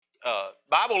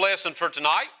Bible lesson for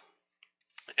tonight,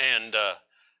 and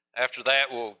after that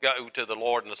we'll go to the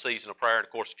Lord in the season of prayer. And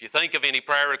of course, if you think of any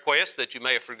prayer requests that you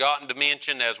may have forgotten to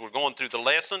mention as we're going through the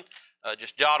lesson,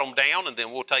 just jot them down, and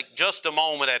then we'll take just a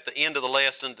moment at the end of the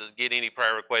lesson to get any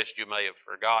prayer requests you may have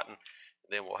forgotten,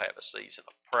 and then we'll have a season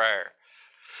of prayer.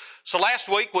 So last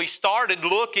week we started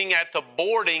looking at the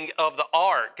boarding of the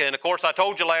ark. And of course I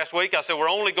told you last week, I said we're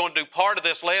only going to do part of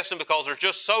this lesson because there's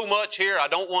just so much here. I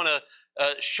don't want to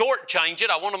shortchange it.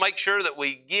 I want to make sure that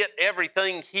we get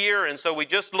everything here. And so we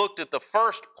just looked at the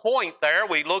first point there.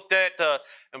 We looked at,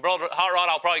 and Brother Hot Rod,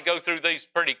 I'll probably go through these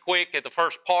pretty quick at the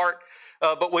first part.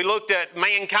 But we looked at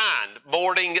mankind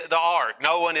boarding the ark,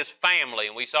 Noah and his family,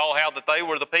 and we saw how that they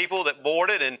were the people that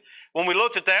boarded. And when we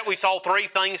looked at that, we saw three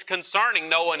things concerning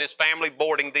Noah and his family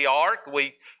boarding the ark.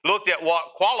 We looked at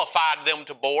what qualified them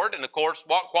to board, and of course,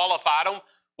 what qualified them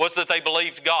was that they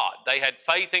believed God. They had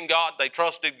faith in God, they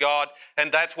trusted God,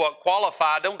 and that's what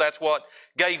qualified them. That's what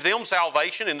gave them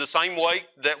salvation in the same way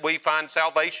that we find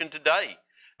salvation today.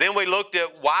 Then we looked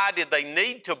at why did they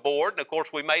need to board, and of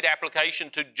course we made application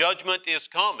to judgment is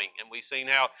coming, and we've seen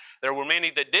how there were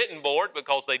many that didn't board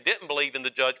because they didn't believe in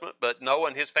the judgment, but Noah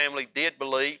and his family did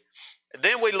believe.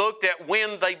 Then we looked at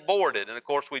when they boarded, and of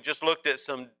course we just looked at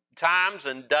some times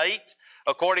and dates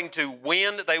according to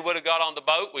when they would have got on the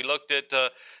boat. We looked at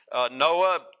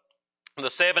Noah, the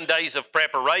 7 days of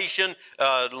preparation,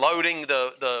 loading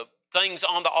the things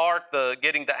on the ark,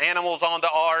 getting the animals on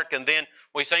the ark, and then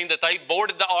we seen that they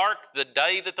boarded the ark the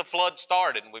day that the flood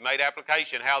started. And we made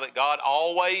application how that God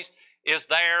always is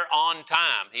there on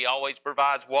time. He always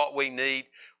provides what we need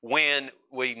when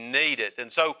we need it.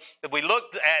 And so we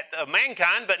looked at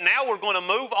mankind, but now we're going to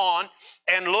move on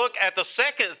and look at the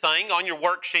second thing on your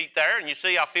worksheet there. And you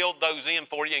see I filled those in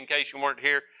for you in case you weren't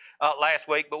here last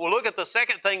week. But we'll look at the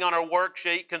second thing on our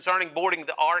worksheet concerning boarding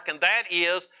the ark, and that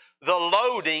is the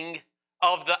loading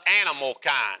of the animal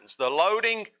kinds. The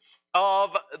loading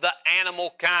of the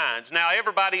animal kinds. Now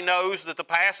everybody knows that the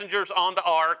passengers on the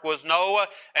ark was Noah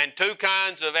and 2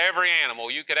 kinds of every animal.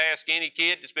 You could ask any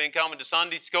kid that's been coming to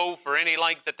Sunday school for any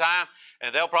length of time,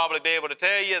 and they'll probably be able to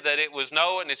tell you that it was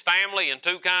Noah and his family and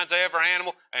 2 kinds of every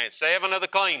animal and 7 of the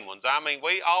clean ones. I mean,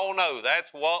 we all know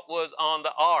that's what was on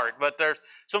the ark. But there's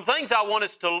some things I want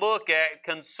us to look at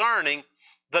concerning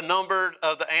the number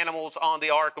of the animals on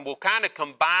the ark, and we'll kind of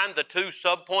combine the 2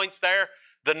 subpoints there,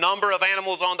 the number of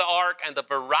animals on the ark and the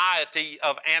variety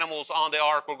of animals on the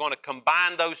ark. We're going to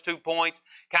combine those 2 points,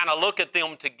 kind of look at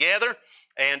them together,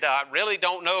 and I really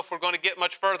don't know if we're going to get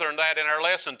much further than that in our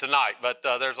lesson tonight, but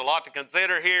there's a lot to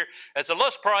consider here. And so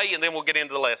let's pray, and then we'll get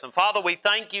into the lesson. Father, we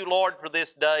thank you, Lord, for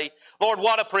this day. Lord,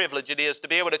 what a privilege it is to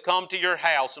be able to come to your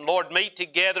house and, Lord, meet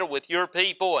together with your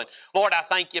people. And, Lord, I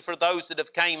thank you for those that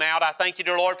have came out. I thank you,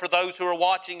 dear Lord, for those who are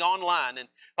watching online. And,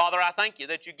 Father, I thank you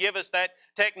that you give us that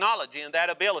technology and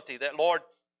that ability that, Lord,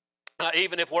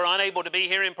 even if we're unable to be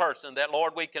here in person, that,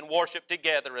 Lord, we can worship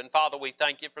together. And, Father, we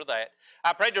thank you for that.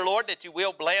 I pray, dear Lord, that you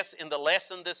will bless in the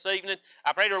lesson this evening.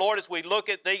 I pray, dear Lord, as we look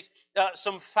at these,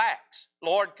 some facts,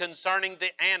 Lord, concerning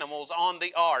the animals on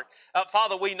the ark.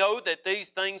 Father, we know that these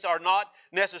things are not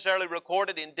necessarily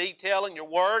recorded in detail in your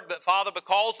word, but, Father,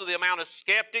 because of the amount of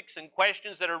skeptics and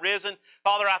questions that are risen,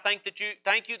 Father, I thank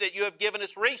you that you have given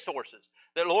us resources,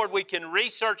 that, Lord, we can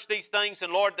research these things,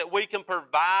 and, Lord, that we can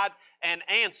provide an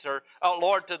answer,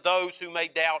 Lord, to those who may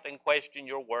doubt and question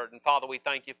your word. And, Father, we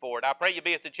thank you for it. I pray you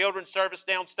be at the children's service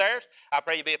downstairs. I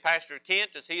pray you be at Pastor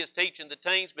Kent as he is teaching the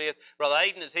teens, be at Brother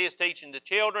Aiden as he is teaching the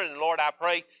children. And, Lord, I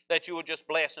pray that you will just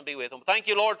bless and be with them. Thank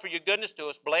you, Lord, for your goodness to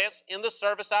us. Bless in the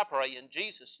service, I pray, in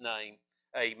Jesus' name.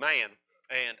 Amen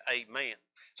and amen.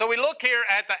 So we look here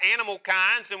at the animal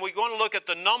kinds, and we're going to look at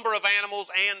the number of animals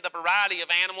and the variety of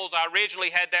animals. I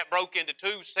originally had that broke into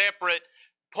 2 separate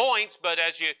points, but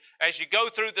as you go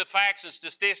through the facts and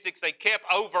statistics, they kept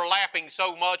overlapping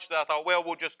so much that I thought, well,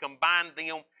 we'll just combine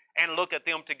them and look at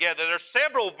them together. There's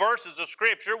several verses of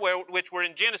Scripture which were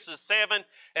in Genesis 7,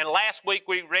 and last week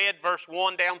we read verse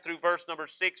 1 down through verse number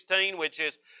 16, which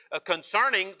is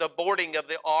concerning the boarding of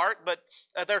the ark. But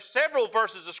there are several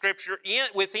verses of Scripture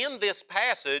within this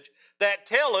passage that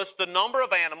tell us the number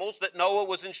of animals that Noah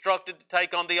was instructed to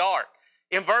take on the ark.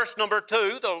 In verse number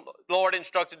 2, the Lord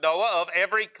instructed Noah, of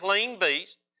every clean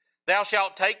beast thou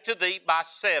shalt take to thee by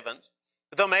 7s,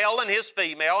 the male and his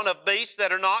female, and of beasts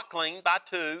that are not clean by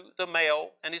 2, the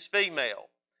male and his female.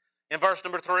 In verse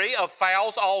number 3, of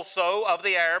fowls also of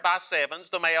the air by 7s,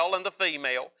 the male and the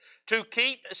female, to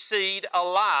keep seed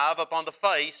alive upon the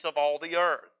face of all the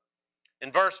earth.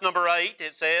 In verse number 8,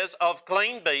 it says, of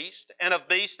clean beasts, and of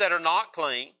beasts that are not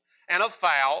clean, and of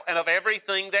fowl, and of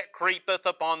everything that creepeth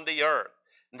upon the earth.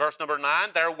 In verse number 9,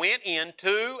 there went in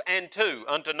 2 and 2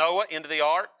 unto Noah into the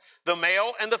ark, the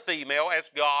male and the female, as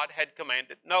God had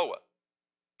commanded Noah.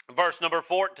 Verse number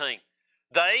 14,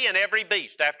 they and every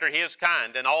beast after his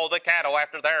kind, and all the cattle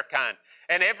after their kind,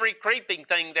 and every creeping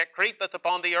thing that creepeth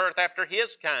upon the earth after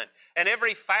his kind, and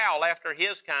every fowl after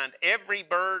his kind, every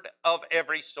bird of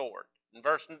every sort. In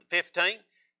verse 15,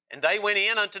 and they went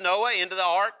in unto Noah into the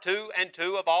ark, 2 and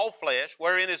 2 of all flesh,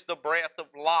 wherein is the breath of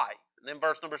life. And then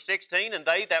verse number 16, and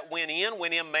they that went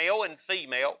in male and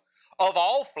female, of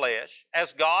all flesh,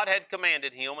 as God had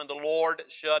commanded him, and the Lord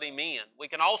shut him in. We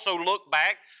can also look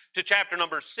back to chapter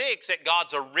number 6 at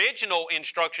God's original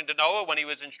instruction to Noah when he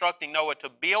was instructing Noah to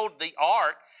build the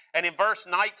ark. And in verse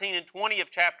 19 and 20 of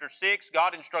chapter 6,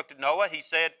 God instructed Noah, he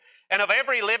said, and of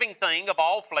every living thing of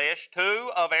all flesh,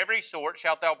 2 of every sort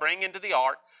shalt thou bring into the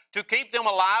ark, to keep them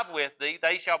alive with thee,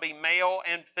 they shall be male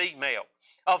and female.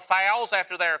 Of fowls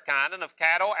after their kind, and of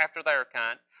cattle after their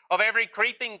kind, of every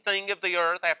creeping thing of the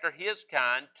earth after his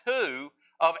kind, 2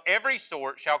 of every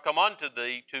sort shall come unto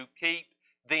thee to keep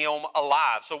them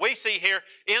alive. So we see here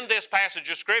in this passage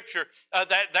of Scripture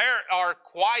that there are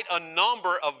quite a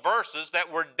number of verses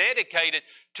that were dedicated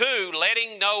to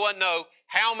letting Noah know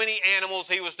how many animals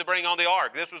he was to bring on the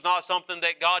ark. This was not something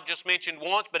that God just mentioned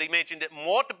once, but he mentioned it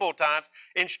multiple times,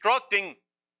 instructing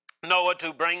Noah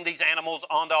to bring these animals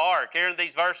on the ark. Here in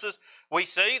these verses, we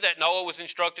see that Noah was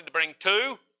instructed to bring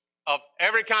 2 of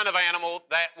every kind of animal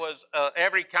that was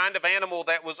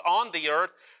on the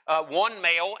earth, 1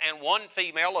 male and 1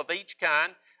 female of each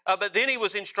kind. But then he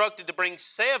was instructed to bring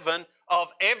 7 of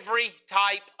every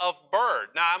type of bird.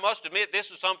 Now, I must admit,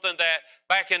 this is something that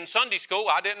back in Sunday school,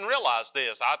 I didn't realize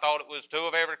this. I thought it was 2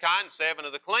 of every kind, 7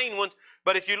 of the clean ones.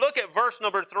 But if you look at verse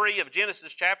number 3 of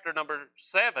Genesis chapter number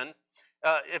 7,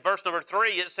 verse number 3,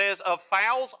 it says, of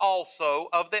fowls also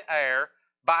of the air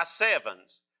by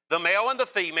 7s, the male and the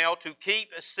female, to keep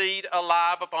seed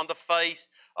alive upon the face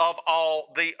of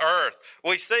all the earth.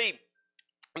 We see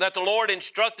that the Lord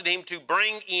instructed him to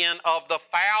bring in of the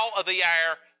fowl of the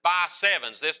air by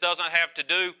 7s. This doesn't have to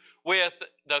do with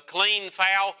the clean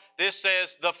fowl. This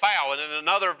says the fowl. And in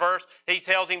another verse, he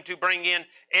tells him to bring in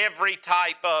every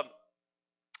type of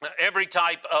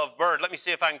bird. Let me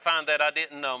see if I can find that. I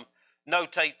didn't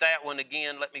notate that one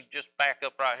again. Let me just back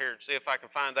up right here and see if I can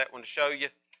find that one to show you.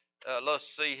 Let's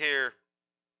see here.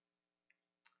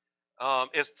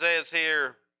 It says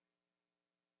here,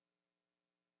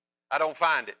 I don't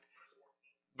find it.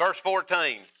 Verse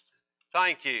 14.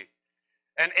 Thank you.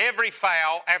 And every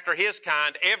fowl after his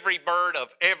kind, every bird of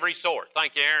every sort.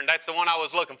 Thank you, Aaron. That's the one I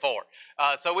was looking for.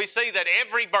 So we see that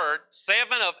every bird, 7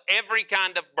 of every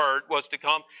kind of bird was to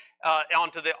come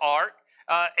onto the ark.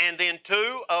 And then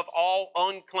 2 of all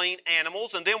unclean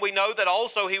animals. And then we know that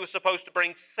also he was supposed to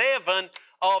bring 7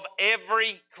 of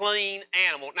every clean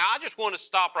animal. Now, I just want to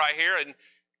stop right here and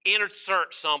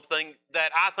insert something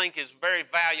that I think is very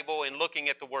valuable in looking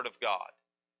at the Word of God.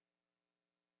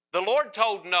 The Lord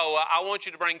told Noah, I want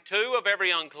you to bring 2 of every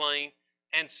unclean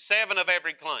and 7 of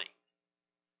every clean.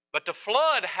 But the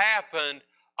flood happened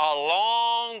a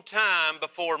long time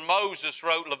before Moses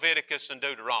wrote Leviticus and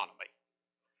Deuteronomy.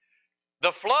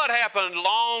 The flood happened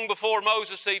long before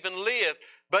Moses even lived,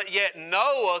 but yet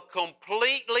Noah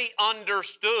completely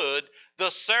understood the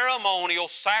ceremonial,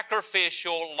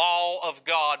 sacrificial law of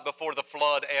God before the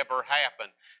flood ever happened.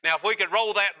 Now, if we could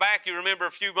roll that back, you remember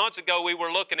a few months ago we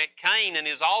were looking at Cain and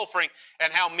his offering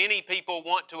and how many people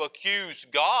want to accuse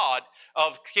God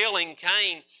of killing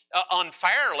Cain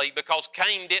unfairly because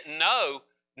Cain didn't know.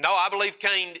 No, I believe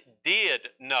Cain did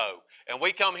know. And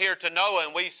we come here to Noah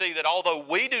and we see that although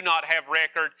we do not have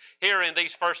record here in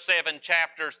these first 7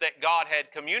 chapters that God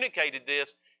had communicated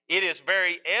this, it is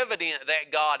very evident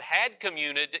that God had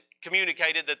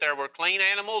communicated that there were clean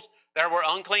animals, there were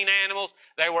unclean animals,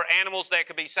 there were animals that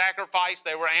could be sacrificed,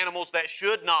 there were animals that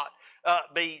should not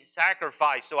be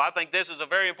sacrificed. So I think this is a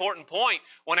very important point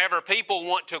whenever people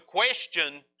want to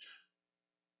question.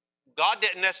 God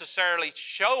didn't necessarily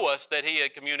show us that He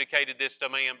had communicated this to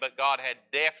man, but God had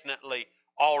definitely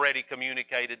already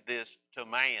communicated this to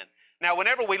man. Now,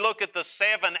 whenever we look at the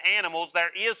 7 animals,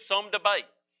 there is some debate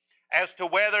as to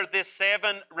whether this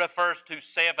 7 refers to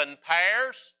 7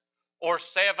 pairs or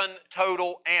 7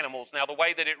 total animals. Now, the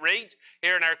way that it reads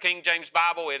here in our King James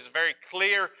Bible, it is very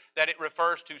clear that it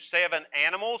refers to 7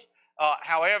 animals.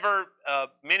 However,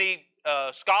 many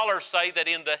scholars say that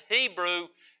in the Hebrew,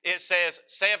 it says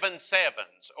 7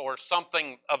 sevens or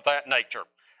something of that nature.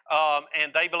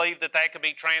 And they believe that that could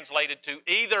be translated to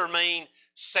either mean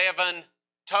 7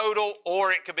 total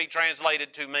or it could be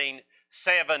translated to mean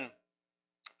 7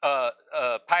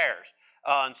 pairs.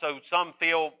 And so some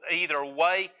feel either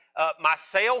way.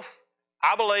 Myself,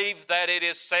 I believe that it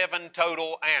is 7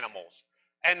 total animals.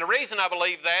 And the reason I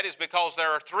believe that is because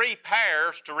there are 3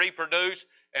 pairs to reproduce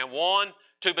and 1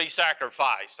 to be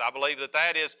sacrificed. I believe that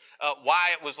that is why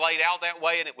it was laid out that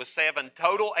way, and it was 7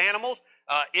 total animals.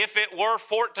 If it were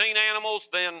 14 animals,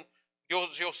 then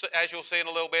as you'll see in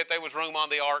a little bit, there was room on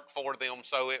the ark for them,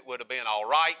 so it would have been all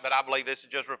right. But I believe this is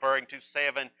just referring to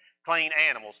 7 clean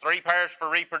animals. 3 pairs for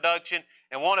reproduction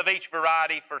and 1 of each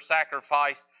variety for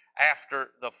sacrifice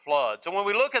after the flood. So when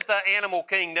we look at the animal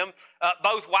kingdom,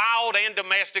 both wild and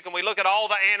domestic, and we look at all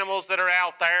the animals that are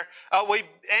out there, we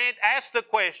ask the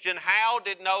question, how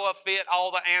did Noah fit all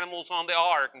the animals on the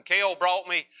ark? And Kel brought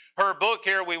me her book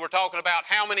here. We were talking about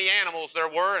how many animals there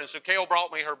were, and so Kel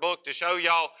brought me her book to show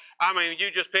y'all. I mean, you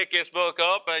just pick this book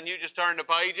up and you just turn the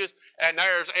pages, and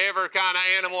there's every kind of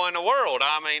animal in the world.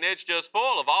 I mean, it's just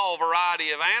full of all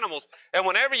variety of animals. And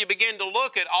whenever you begin to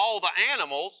look at all the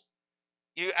animals,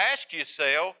 you ask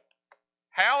yourself,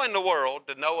 how in the world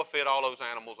did Noah fit all those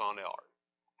animals on the ark?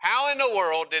 How in the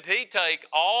world did he take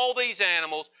all these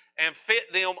animals and fit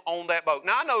them on that boat?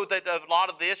 Now, I know that a lot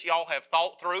of this y'all have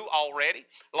thought through already.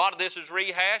 A lot of this is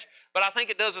rehashed, but I think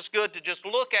it does us good to just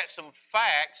look at some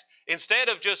facts instead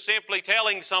of just simply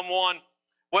telling someone,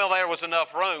 well, there was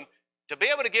enough room. To be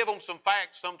able to give them some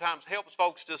facts sometimes helps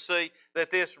folks to see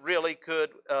that this really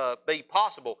could be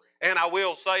possible. And I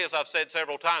will say, as I've said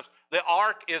several times, the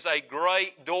ark is a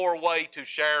great doorway to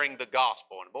sharing the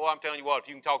gospel. And boy, I'm telling you what, if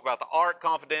you can talk about the ark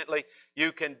confidently,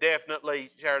 you can definitely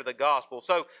share the gospel.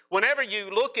 So whenever you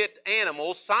look at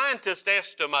animals, scientists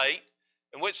estimate,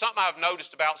 and which something I've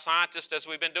noticed about scientists as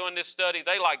we've been doing this study,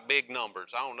 they like big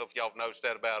numbers. I don't know if y'all have noticed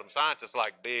that about them. Scientists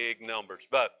like big numbers.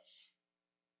 But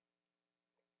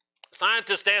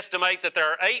scientists estimate that there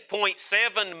are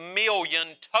 8.7 million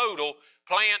total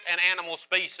plant and animal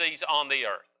species on the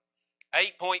earth.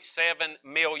 8.7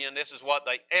 million, this is what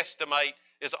they estimate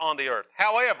is on the earth.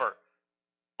 However,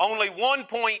 only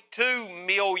 1.2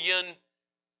 million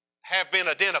have been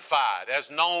identified as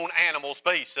known animal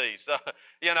species.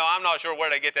 I'm not sure where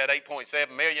they get that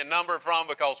 8.7 million number from,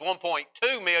 because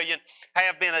 1.2 million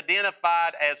have been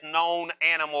identified as known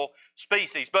animal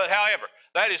species. But however,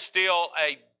 that is still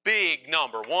a big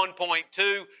number,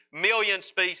 1.2 million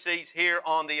species here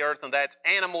on the earth, and that's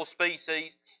animal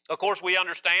species. Of course, we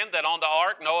understand that on the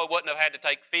ark, Noah wouldn't have had to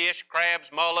take fish, crabs,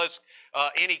 mollusks,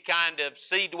 any kind of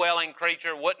sea-dwelling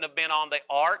creature wouldn't have been on the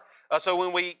ark. So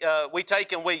when we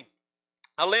take and we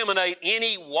eliminate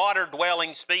any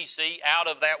water-dwelling species out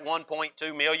of that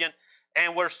 1.2 million,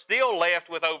 and we're still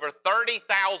left with over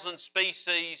 30,000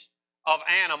 species of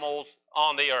animals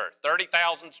on the earth.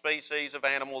 30,000 species of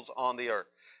animals on the earth.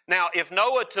 Now, if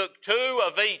Noah took 2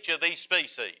 of each of these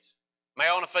species,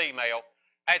 male and a female,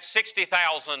 that's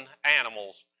 60,000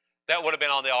 animals that would have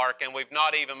been on the ark, and we've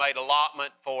not even made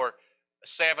allotment for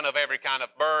 7 of every kind of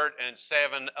bird and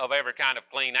 7 of every kind of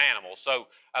clean animal. So,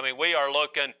 I mean, we are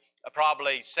looking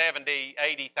probably 70,000,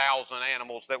 80,000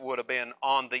 animals that would have been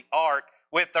on the ark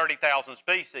with 30,000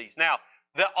 species. Now,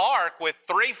 the ark with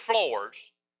 3 floors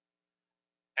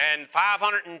and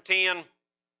 510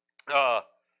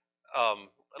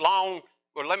 long,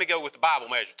 well, let me go with the Bible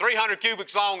measure, 300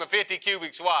 cubics long and 50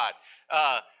 cubics wide.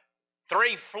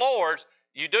 3 floors,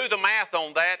 you do the math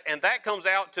on that, and that comes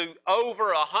out to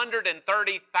over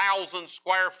 130,000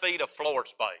 square feet of floor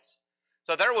space.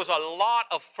 So there was a lot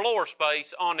of floor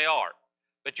space on the ark.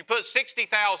 But you put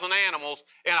 60,000 animals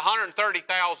in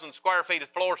 130,000 square feet of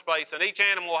floor space, and each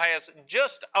animal has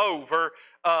just over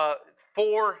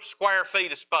 4 square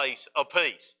feet of space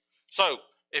apiece. So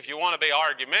if you want to be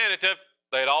argumentative,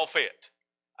 they'd all fit.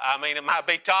 I mean, it might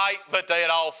be tight, but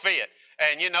they'd all fit.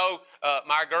 And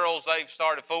my girls, they've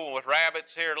started fooling with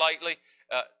rabbits here lately.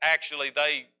 Actually,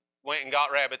 they went and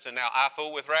got rabbits, and now I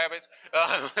fool with rabbits.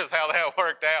 That's how that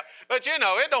worked out. But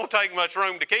it don't take much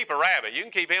room to keep a rabbit. You can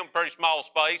keep him in a pretty small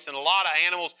space, and a lot of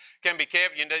animals can be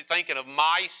kept. You're thinking of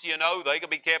mice, they can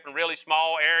be kept in really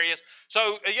small areas.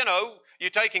 So, you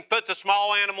take and put the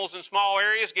small animals in small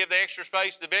areas, give the extra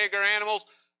space to the bigger animals.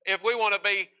 If we want to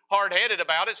be hard-headed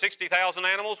about it, 60,000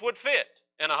 animals would fit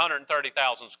in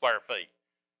 130,000 square feet.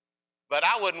 But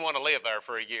I wouldn't want to live there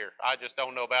for a year. I just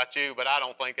don't know about you, but I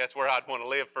don't think that's where I'd want to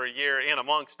live for a year in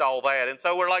amongst all that. And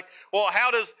so we're like, well,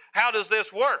 how does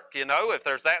this work? If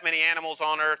there's that many animals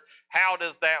on earth, how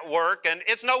does that work? And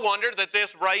it's no wonder that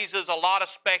this raises a lot of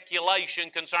speculation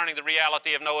concerning the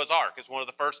reality of Noah's ark. It's one of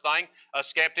the first things a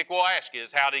skeptic will ask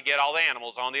is, how did he get all the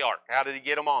animals on the ark? How did he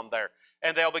get them on there?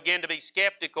 And they'll begin to be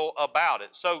skeptical about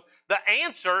it. So the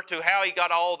answer to how he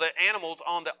got all the animals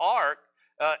on the ark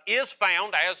is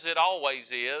found, as it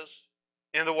always is,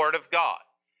 in the Word of God.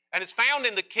 And it's found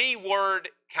in the key word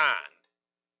kind.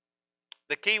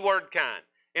 The key word kind.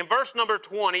 In verse number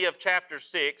 20 of chapter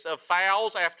 6, of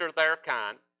fowls after their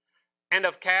kind, and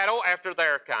of cattle after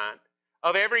their kind,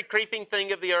 of every creeping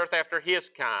thing of the earth after his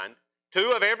kind,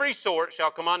 2 of every sort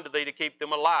shall come unto thee to keep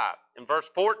them alive. In verse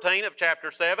 14 of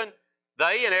chapter 7,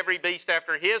 they and every beast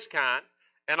after his kind,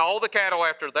 and all the cattle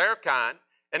after their kind,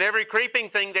 and every creeping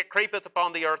thing that creepeth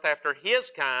upon the earth after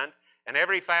his kind, and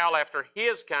every fowl after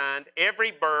his kind,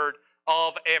 every bird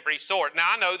of every sort. Now,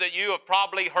 I know that you have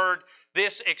probably heard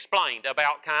this explained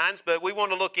about kinds, but we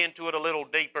want to look into it a little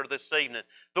deeper this evening.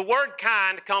 The word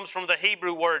kind comes from the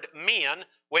Hebrew word min,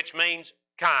 which means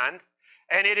kind,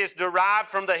 and it is derived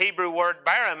from the Hebrew word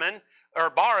baramin, or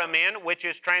baramin, which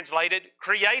is translated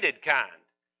created kind.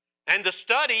 And the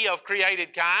study of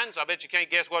created kinds, I bet you can't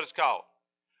guess what it's called.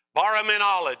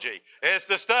 Baraminology. It's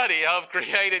the study of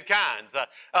created kinds.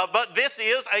 But this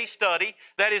is a study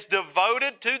that is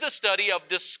devoted to the study of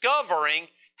discovering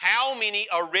how many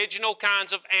original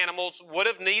kinds of animals would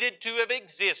have needed to have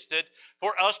existed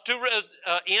for us to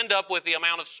end up with the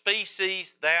amount of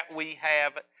species that we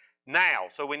have now.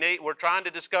 So we're trying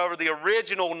to discover the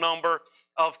original number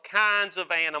of kinds of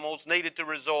animals needed to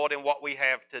result in what we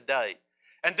have today.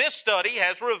 And this study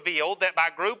has revealed that by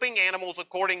grouping animals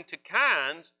according to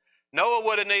kinds, Noah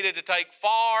would have needed to take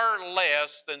far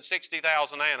less than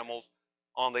 60,000 animals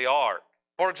on the ark.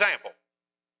 For example,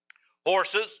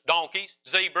 horses, donkeys,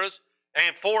 zebras,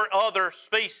 and 4 other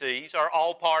species are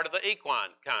all part of the equine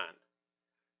kind.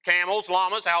 Camels,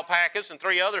 llamas, alpacas, and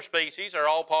 3 other species are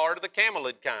all part of the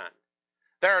camelid kind.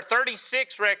 There are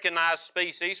 36 recognized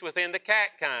species within the cat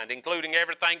kind, including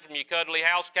everything from your cuddly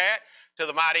house cat to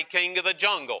the mighty king of the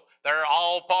jungle. They're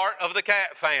all part of the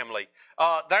cat family.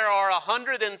 There are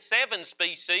 107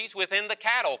 species within the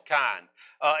cattle kind,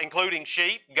 including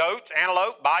sheep, goats,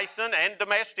 antelope, bison, and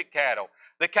domestic cattle.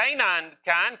 The canine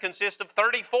kind consists of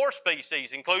 34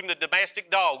 species, including the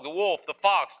domestic dog, the wolf, the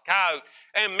fox, coyote,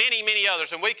 and many, many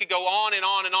others. And we could go on and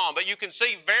on and on. But you can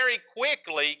see very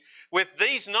quickly with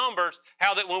these numbers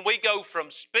how that when we go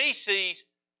from species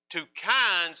to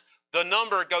kinds, the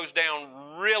number goes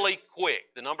down really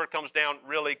quick. The number comes down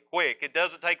really quick. It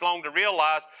doesn't take long to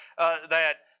realize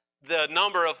that the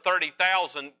number of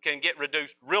 30,000 can get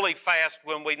reduced really fast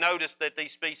when we notice that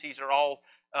these species are all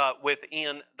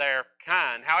within their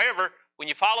kind. However, when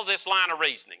you follow this line of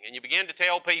reasoning and you begin to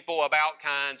tell people about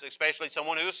kinds, especially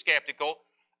someone who is skeptical,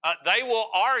 they will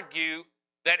argue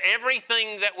that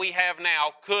everything that we have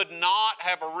now could not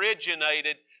have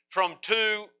originated from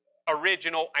 2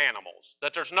 original animals.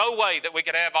 That there's no way that we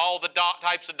could have all the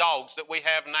types of dogs that we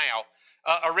have now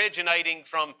originating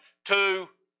from 2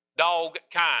 dog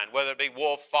kind, whether it be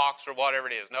wolf, fox, or whatever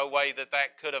it is. No way that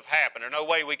that could have happened, or no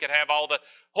way we could have all the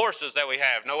horses that we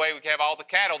have. No way we could have all the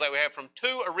cattle that we have from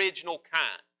 2 original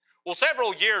kinds. Well,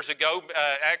 several years ago,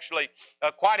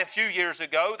 quite a few years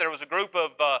ago, there was a group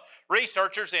of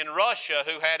researchers in Russia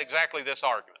who had exactly this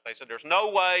argument. They said, there's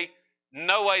no way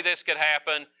this could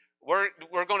happen.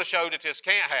 We're going to show that this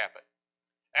can't happen.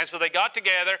 And so they got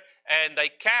together and they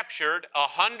captured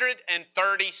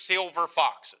 130 silver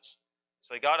foxes.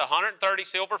 So they got 130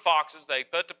 silver foxes. They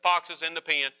put the foxes in the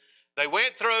pen. They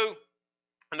went through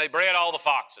and they bred all the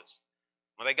foxes.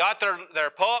 When they got their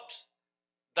pups,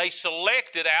 they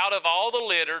selected out of all the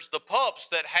litters the pups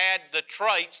that had the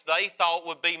traits they thought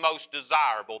would be most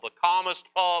desirable, the calmest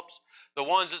pups, the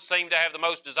ones that seemed to have the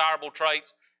most desirable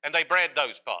traits, and they bred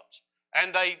those pups.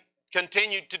 And they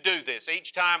continued to do this.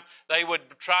 Each time they would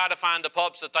try to find the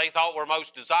pups that they thought were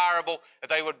most desirable, and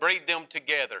they would breed them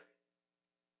together.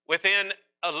 Within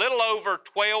a little over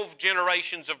 12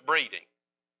 generations of breeding,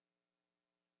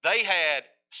 they had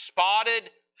spotted,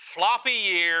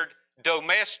 floppy-eared,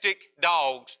 domestic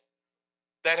dogs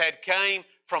that had came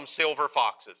from silver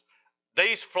foxes.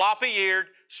 These floppy-eared,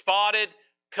 spotted,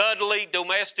 cuddly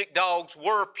domestic dogs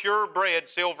were purebred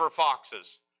silver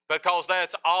foxes because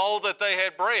that's all that they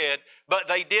had bred, but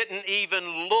they didn't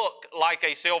even look like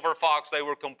a silver fox. They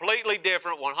were completely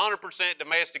different, 100%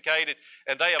 domesticated,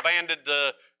 and they abandoned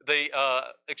the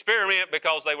experiment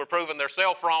because they were proving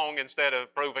themselves wrong instead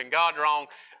of proving God wrong,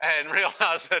 and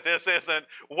realized that this isn't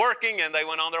working, and they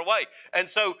went on their way. And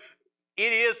so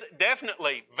it is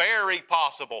definitely very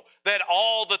possible that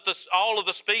all of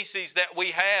the species that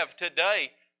we have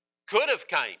today could have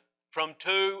came from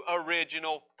 2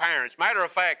 original parents. Matter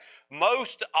of fact,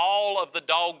 most all of the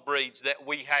dog breeds that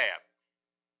we have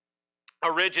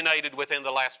originated within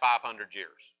the last 500 years.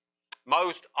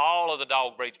 Most all of the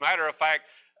dog breeds. Matter of fact,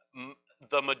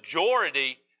 the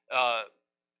majority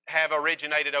have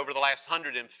originated over the last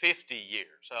 150 years.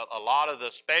 A lot of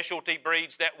the specialty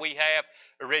breeds that we have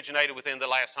originated within the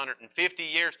last 150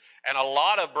 years, and a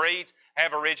lot of breeds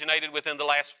have originated within the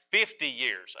last 50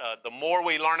 years. The more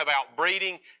we learn about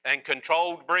breeding and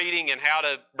controlled breeding and how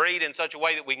to breed in such a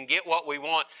way that we can get what we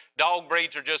want, dog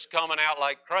breeds are just coming out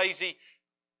like crazy,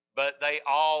 but they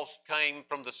all came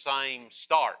from the same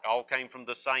start, all came from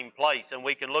the same place. And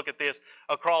we can look at this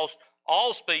across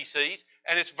all species,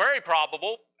 and it's very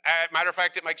probable, matter of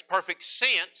fact, it makes perfect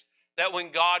sense, that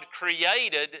when God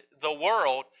created the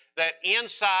world, that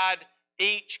inside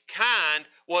each kind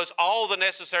was all the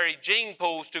necessary gene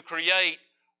pools to create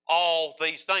all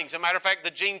these things. As a matter of fact,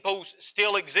 the gene pools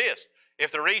still exist.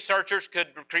 If the researchers could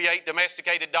create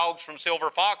domesticated dogs from silver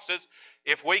foxes,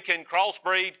 if we can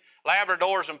crossbreed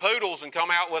Labradors and Poodles and come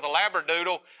out with a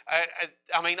Labradoodle,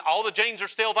 I mean, all the genes are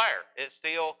still there. It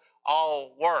still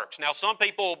all works. Now, some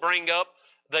people will bring up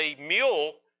the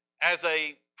mule as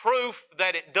a proof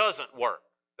that it doesn't work.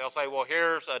 They'll say, well,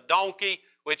 here's a donkey,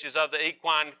 which is of the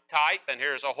equine type, and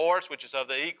here's a horse, which is of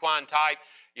the equine type.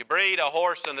 You breed a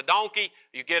horse and a donkey,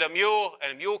 you get a mule,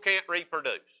 and a mule can't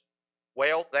reproduce.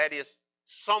 Well, that is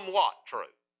somewhat true.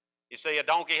 You see, a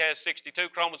donkey has 62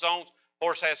 chromosomes,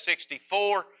 horse has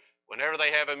 64. Whenever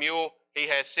they have a mule, he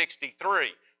has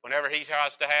 63. Whenever he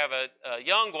tries to have a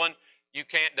young one, you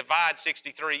can't divide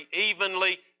 63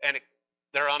 evenly, and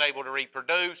they're unable to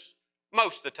reproduce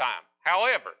most of the time.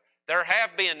 However, there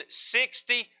have been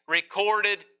 60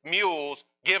 recorded mules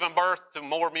giving birth to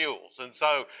more mules. And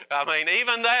so, I mean,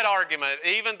 even that argument,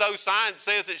 even though science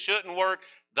says it shouldn't work,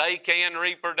 they can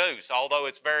reproduce, although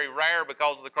it's very rare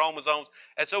because of the chromosomes.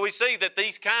 And so we see that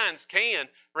these kinds can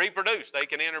reproduce. They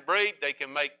can interbreed. They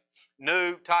can make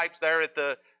new types. There at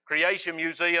the Creation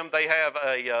Museum, they have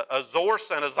a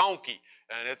Zorse and a Zonkey.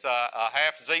 And it's a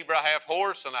half zebra, half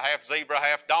horse, and a half zebra,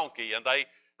 half donkey. And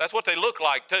that's what they look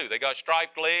like, too. They got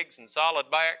striped legs and solid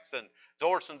backs and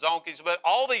Zorse and Zonkeys. But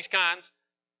all these kinds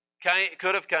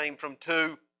could have came from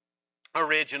two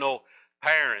original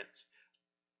parents.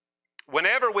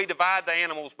 Whenever we divide the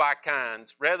animals by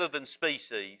kinds rather than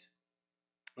species,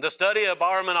 the study of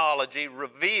baraminology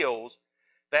reveals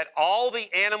that all the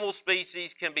animal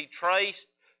species can be traced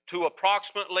to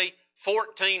approximately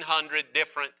 1,400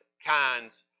 different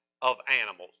kinds of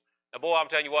animals. Now, boy, I'm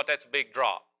telling you what, that's a big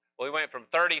drop. We went from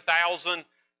 30,000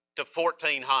 to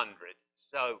 1,400.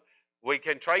 So we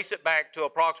can trace it back to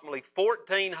approximately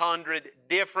 1,400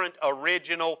 different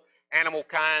original animal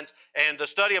kinds. And the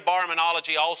study of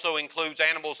baraminology also includes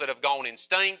animals that have gone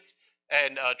extinct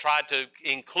and tried to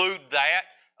include that.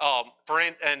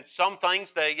 And some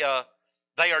things they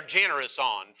are generous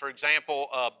on. For example,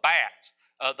 bats.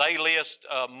 They list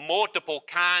multiple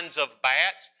kinds of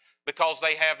bats because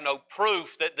they have no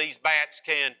proof that these bats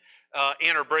can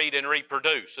interbreed and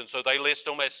reproduce. And so they list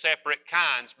them as separate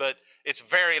kinds, but it's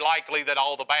very likely that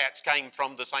all the bats came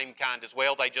from the same kind as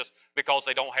well. They just, because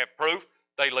they don't have proof,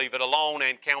 they leave it alone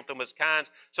and count them as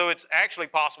kinds. So it's actually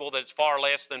possible that it's far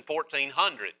less than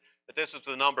 1,400. But this is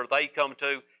the number they come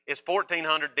to, is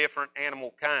 1,400 different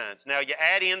animal kinds. Now you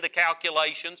add in the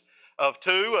calculations of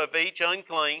 2 of each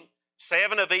unclean,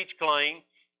 7 of each clean,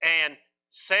 and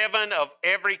 7 of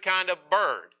every kind of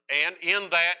bird. And in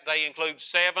that, they include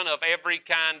 7 of every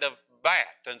kind of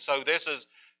bat. And so this is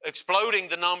exploding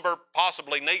the number,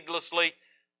 possibly needlessly,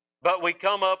 but we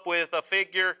come up with a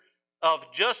figure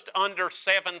of just under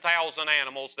 7,000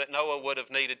 animals that Noah would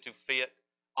have needed to fit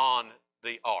on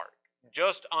the ark.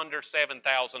 Just under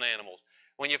 7,000 animals.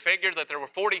 When you figure that there were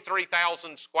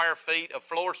 43,000 square feet of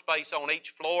floor space on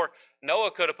each floor,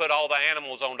 Noah could have put all the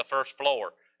animals on the first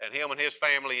floor, and him and his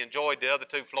family enjoyed the other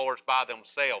 2 floors by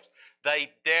themselves.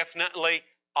 They definitely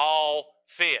all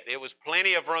fit. It was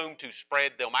plenty of room to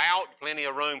spread them out, plenty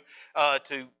of room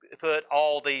to put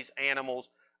all these animals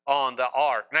on the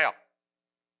ark. Now,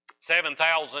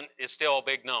 7,000 is still a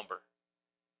big number,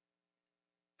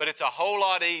 but it's a whole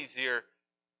lot easier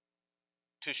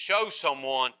to show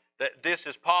someone that this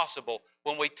is possible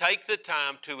when we take the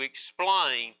time to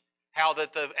explain how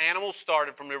that the animals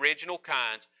started from the original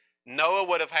kinds. Noah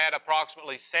would have had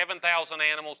approximately 7,000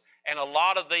 animals, and a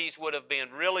lot of these would have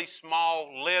been really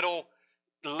small, little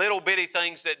bitty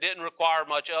things that didn't require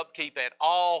much upkeep at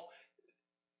all.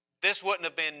 This wouldn't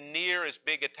have been near as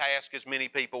big a task as many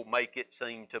people make it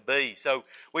seem to be. So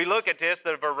we look at this,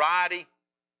 the variety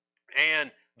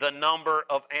and the number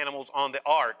of animals on the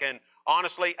ark. And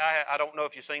honestly, I don't know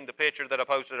if you've seen the picture that I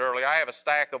posted earlier. I have a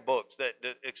stack of books that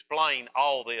explain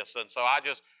all this. And so I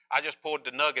just pulled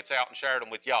the nuggets out and shared them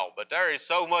with y'all. But there is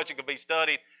so much that could be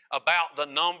studied about the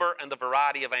number and the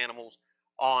variety of animals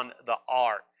on the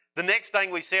ark. The next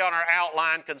thing we see on our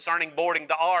outline concerning boarding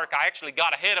the ark, I actually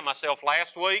got ahead of myself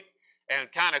last week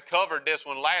and kind of covered this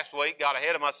one last week, got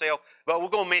ahead of myself, but we're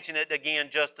going to mention it again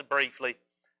just briefly.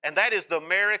 And that is the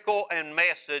miracle and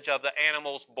message of the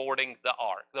animals boarding the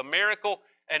ark. The miracle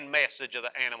and message of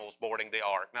the animals boarding the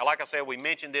ark. Now, like I said, we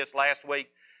mentioned this last week,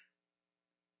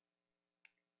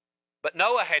 but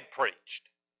Noah had preached.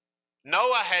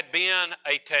 Noah had been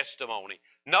a testimony.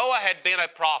 Noah had been a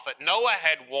prophet. Noah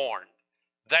had warned.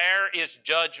 There is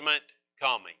judgment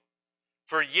coming.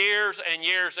 For years and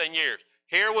years and years.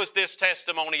 Here was this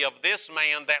testimony of this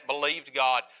man that believed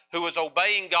God, who was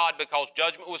obeying God because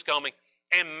judgment was coming,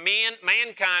 and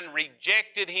mankind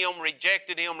rejected him,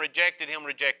 rejected him, rejected him,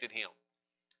 rejected him.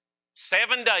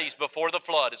 7 days before the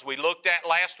flood, as we looked at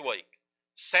last week,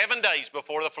 7 days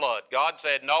before the flood, God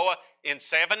said, Noah, in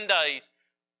 7 days,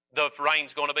 the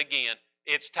rain's going to begin.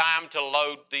 It's time to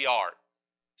load the ark.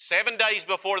 7 days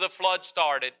before the flood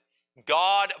started,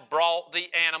 God brought the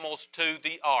animals to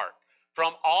the ark.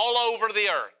 From all over the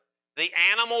earth, the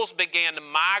animals began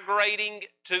migrating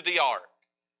to the ark.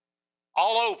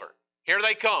 All over. Here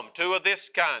they come, 2 of this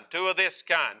kind, 2 of this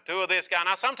kind, 2 of this kind.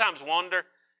 I sometimes wonder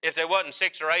if there wasn't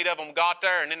 6 or 8 of them got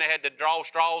there and then they had to draw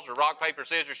straws or rock, paper,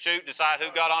 scissors, shoot, decide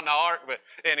who got on the ark. But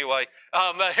anyway,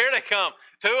 here they come,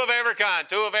 2 of every kind,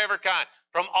 2 of every kind.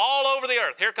 From all over the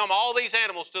earth, here come all these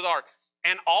animals to the ark.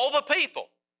 And all the people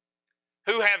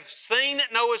who have seen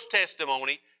Noah's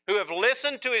testimony, who have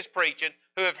listened to his preaching,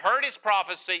 who have heard his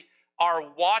prophecy, are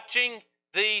watching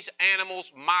these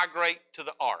animals migrate to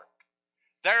the ark.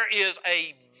 There is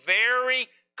a very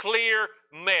clear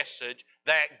message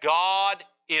that God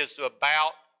is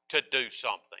about to do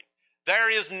something.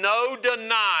 There is no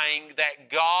denying that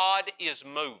God is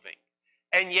moving,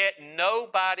 and yet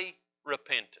nobody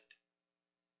repented.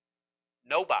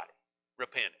 Nobody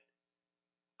repented.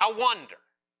 I wonder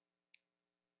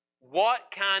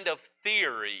what kind of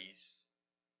theories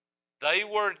they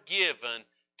were given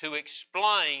to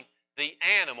explain the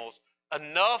animals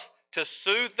enough to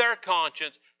soothe their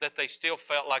conscience that they still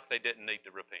felt like they didn't need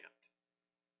to repent.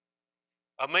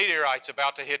 A meteorite's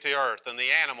about to hit the earth and the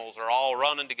animals are all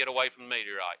running to get away from the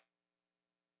meteorite.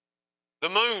 The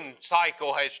moon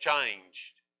cycle has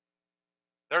changed.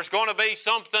 There's going to be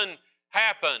something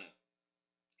happen,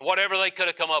 whatever they could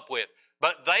have come up with.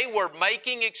 But they were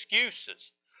making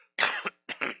excuses.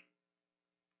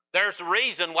 There's a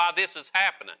reason why this is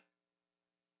happening.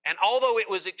 And although it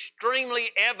was extremely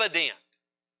evident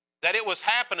that it was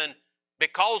happening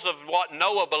because of what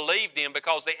Noah believed in,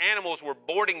 because the animals were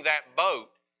boarding that boat,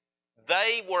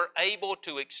 they were able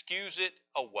to excuse it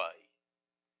away.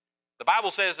 The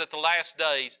Bible says that the last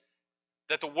days,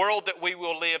 that the world that we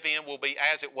will live in will be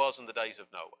as it was in the days of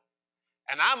Noah.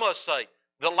 And I must say,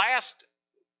 the last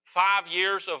 5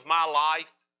 years of my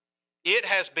life, it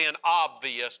has been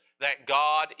obvious that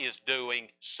God is doing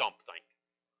something.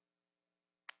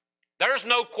 There's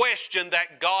no question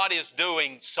that God is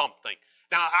doing something.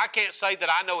 Now, I can't say that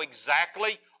I know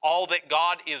exactly all that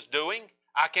God is doing.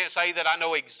 I can't say that I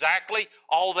know exactly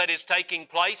all that is taking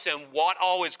place and what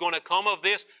all is going to come of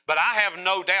this, but I have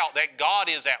no doubt that God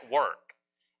is at work.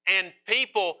 And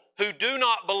people who do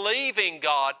not believe in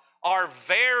God are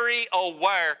very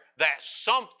aware that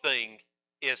something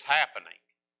is happening.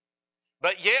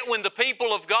 But yet when the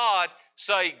people of God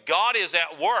say God is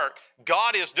at work,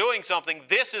 God is doing something,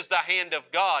 this is the hand of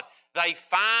God, they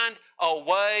find a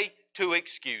way to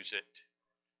excuse it.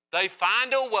 They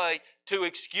find a way to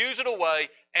excuse it away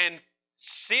and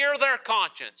sear their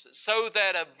conscience so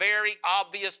that a very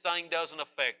obvious thing doesn't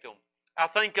affect them. I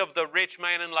think of the rich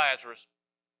man and Lazarus.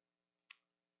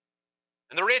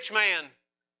 And the rich man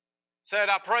said,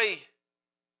 I pray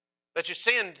that you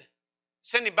send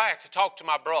him back to talk to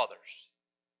my brothers.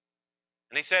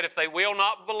 And he said, if they will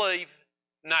not believe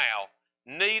now,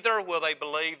 neither will they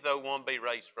believe though one be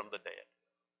raised from the dead.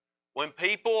 When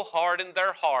people harden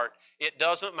their heart, it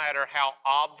doesn't matter how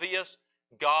obvious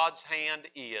God's hand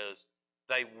is,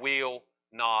 they will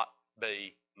not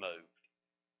be moved.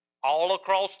 All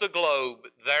across the globe,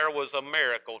 there was a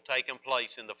miracle taking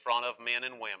place in the front of men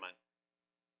and women.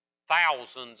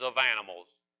 Thousands of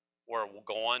animals were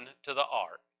going to the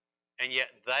ark. And yet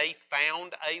they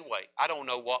found a way. I don't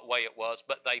know what way it was,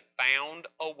 but they found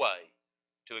a way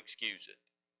to excuse it.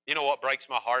 You know what breaks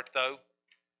my heart, though?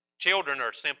 Children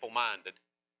are simple-minded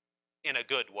in a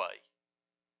good way.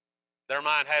 Their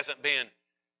mind hasn't been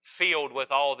filled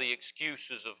with all the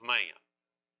excuses of man.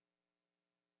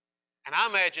 And I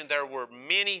imagine there were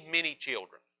many, many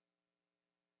children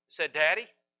who said, Daddy,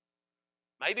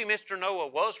 maybe Mr. Noah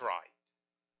was right.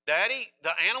 Daddy,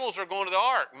 the animals are going to the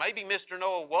ark. Maybe Mr.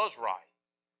 Noah was right.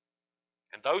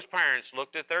 And those parents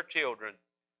looked at their children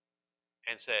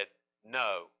and said,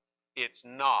 no, it's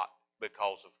not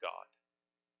because of God.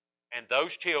 And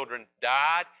those children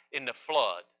died in the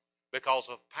flood because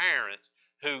of parents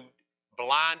who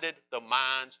blinded the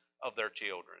minds of their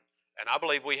children. And I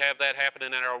believe we have that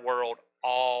happening in our world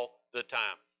all the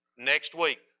time. Next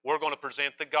week, we're going to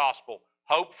present the gospel,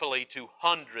 hopefully to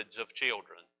hundreds of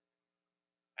children.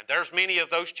 And there's many of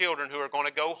those children who are going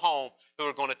to go home, who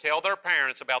are going to tell their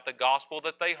parents about the gospel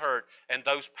that they heard, and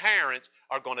those parents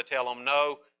are going to tell them,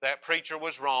 no, that preacher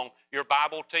was wrong, your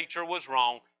Bible teacher was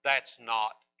wrong, that's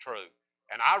not true.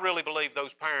 And I really believe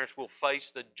those parents will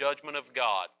face the judgment of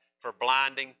God for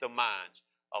blinding the minds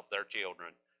of their children.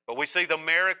 But we see the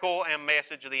miracle and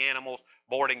message of the animals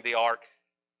boarding the ark.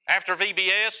 After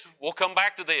VBS, we'll come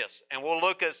back to this, and we'll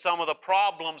look at some of the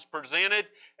problems presented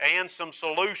and some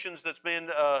solutions that's been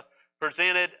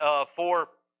presented for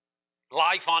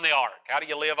life on the ark. How do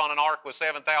you live on an ark with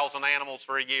 7,000 animals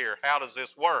for a year? How does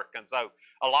this work? And so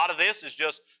a lot of this is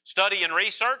just study and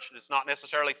research. It's not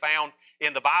necessarily found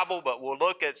in the Bible, but we'll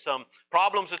look at some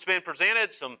problems that's been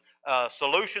presented, some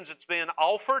solutions that's been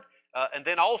offered, and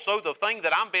then also the thing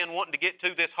that I've been wanting to get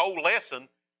to this whole lesson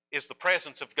is the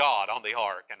presence of God on the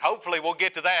ark. And hopefully we'll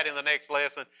get to that in the next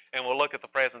lesson, and we'll look at the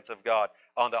presence of God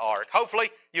on the ark. Hopefully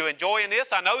you're enjoying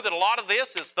this. I know that a lot of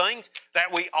this is things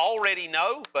that we already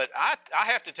know, but I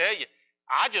have to tell you,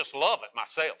 I just love it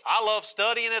myself. I love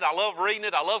studying it. I love reading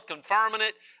it. I love confirming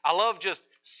it. I love just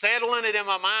settling it in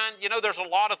my mind. You know, there's a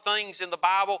lot of things in the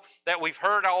Bible that we've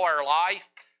heard all our life,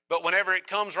 but whenever it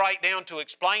comes right down to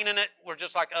explaining it, we're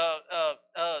just like,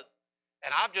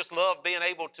 and I've just loved being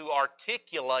able to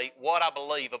articulate what I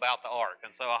believe about the ark.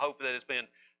 And so I hope that it's been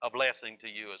a blessing to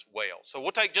you as well. So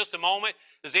we'll take just a moment.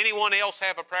 Does anyone else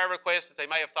have a prayer request that they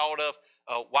may have thought of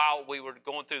while we were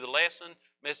going through the lesson?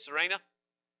 Miss Serena?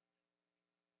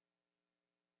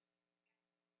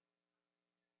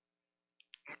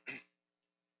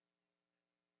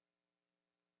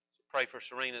 So pray for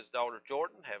Serena's daughter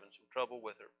Jordan, having some trouble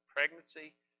with her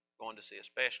pregnancy, going to see a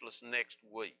specialist next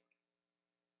week.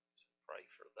 Pray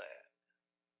for that.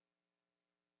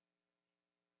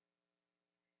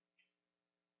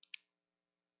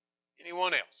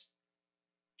 Anyone else?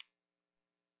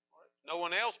 No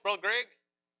one else? Brother Greg?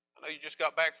 I know you just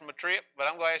got back from a trip, but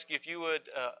I'm going to ask you if you would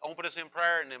open us in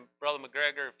prayer, and then Brother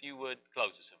McGregor, if you would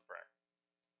close us in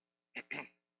prayer.